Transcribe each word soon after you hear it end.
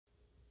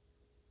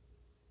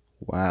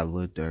Why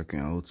Lil Durk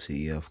and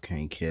OTF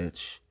can't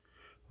catch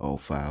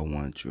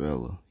 051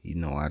 Drilla? He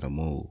know how to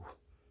move.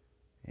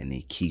 And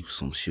they keep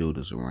some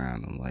shooters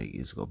around him. Like,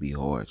 it's going to be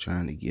hard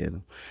trying to get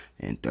him.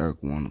 And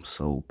Durk want him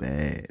so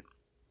bad.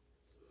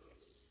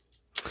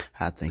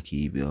 I think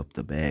he be up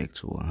the bag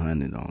to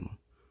 100 on him.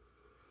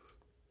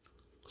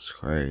 It's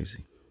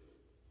crazy.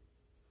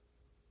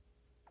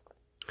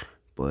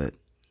 But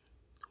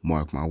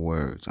mark my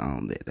words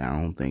on that.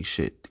 I don't think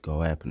shit go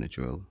happen to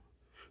Drilla.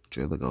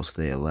 Drilla go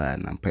stay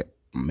alive. And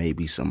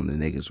maybe some of the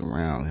niggas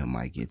around him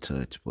might get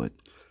touched. But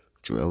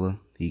Drilla,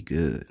 he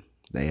good.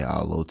 They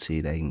all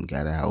OT. They even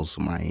got a house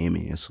in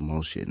Miami and some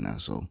more shit now.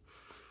 So,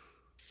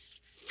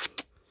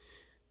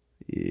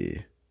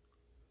 yeah.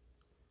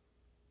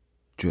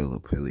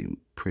 Drilla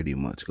pretty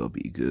much gonna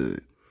be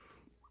good.